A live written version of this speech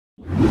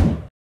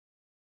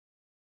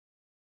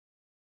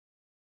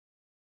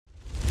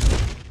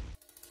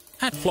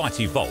At Flight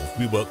Evolved,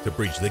 we work to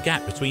bridge the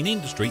gap between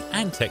industry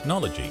and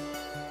technology.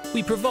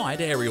 We provide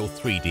aerial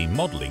 3D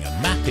modelling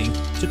and mapping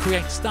to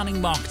create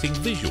stunning marketing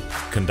visuals,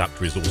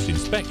 conduct resource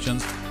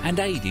inspections and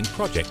aid in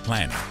project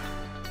planning.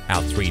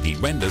 Our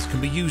 3D renders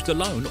can be used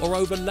alone or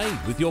overlaid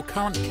with your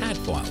current CAD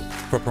files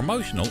for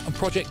promotional and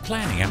project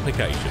planning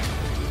applications.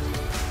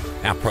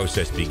 Our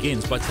process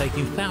begins by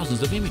taking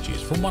thousands of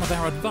images from one of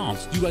our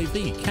advanced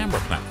UAV camera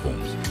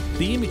platforms.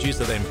 The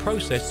images are then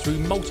processed through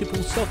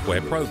multiple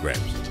software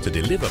programs to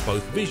deliver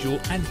both visual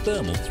and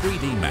thermal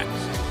 3D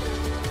maps.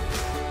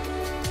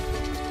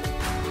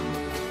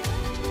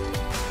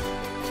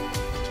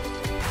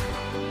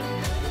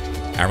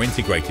 Our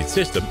integrated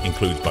system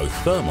includes both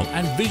thermal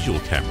and visual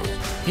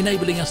cameras,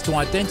 enabling us to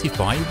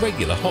identify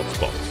irregular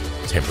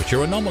hotspots,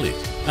 temperature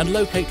anomalies, and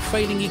locate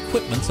failing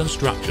equipment and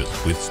structures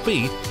with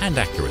speed and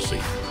accuracy.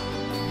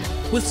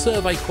 With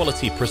survey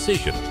quality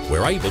precision,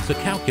 we're able to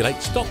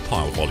calculate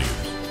stockpile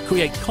volumes,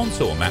 create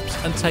contour maps,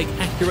 and take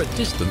accurate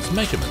distance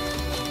measurements.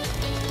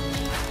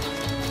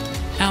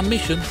 Our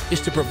mission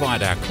is to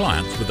provide our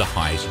clients with the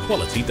highest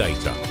quality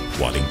data,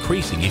 while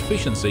increasing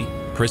efficiency,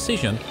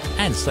 precision,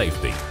 and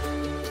safety.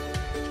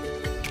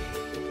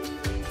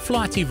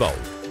 Flight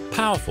Evolved,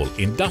 powerful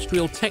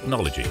industrial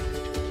technology